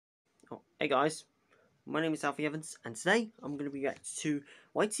Hey guys, my name is Alfie Evans, and today I'm going to be reacting to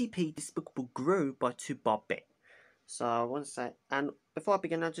YTP Despicable Grow by 2-Bit. So I want to say, and before I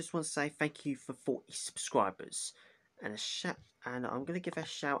begin, I just want to say thank you for 40 subscribers, and I'm going to give a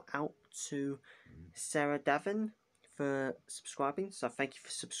shout out to Sarah Davin for subscribing. So thank you for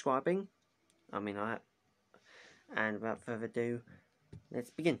subscribing. And without further ado,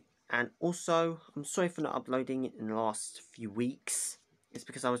 let's begin. And also, I'm sorry for not uploading it in the last few weeks. It's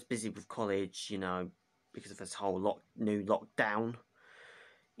because I was busy with college, you know, because of this whole new lockdown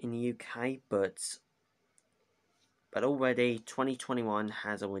in the UK. But already, 2021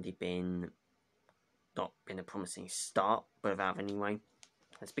 has already been not been a promising start. But without anyway,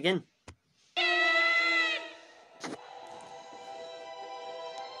 let's begin.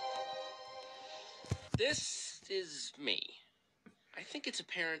 This is me. I think it's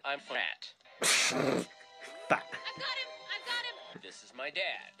apparent I'm fat. Fat. I got him! This is my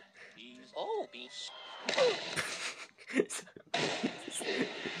dad. He's obese.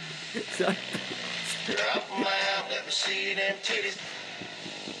 I've never seen them titties.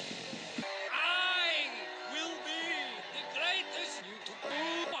 I will be the greatest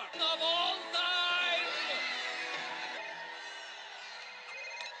YouTuber of all time!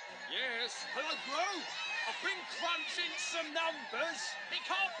 Yes, hello, Grow. I've been crunching some numbers. It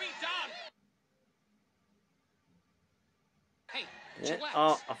can't be done. Hey, Yeah. chillax.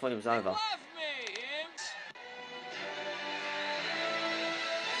 Oh, I thought it was They over. love me, imps.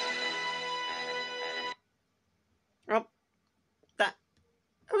 Oh, that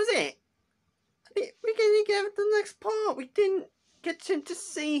was it. We didn't get the next part. We didn't get to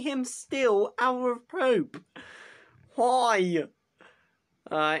see him steal our poop. Why?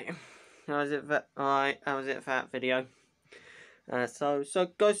 Alright, that was it for that video. So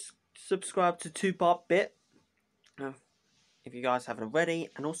go subscribe to 2-Bit if you guys haven't already,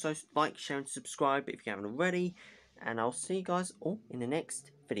 and also like, share, and subscribe if you haven't already. And I'll see you guys all in the next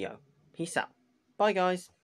video. Peace out. Bye, guys.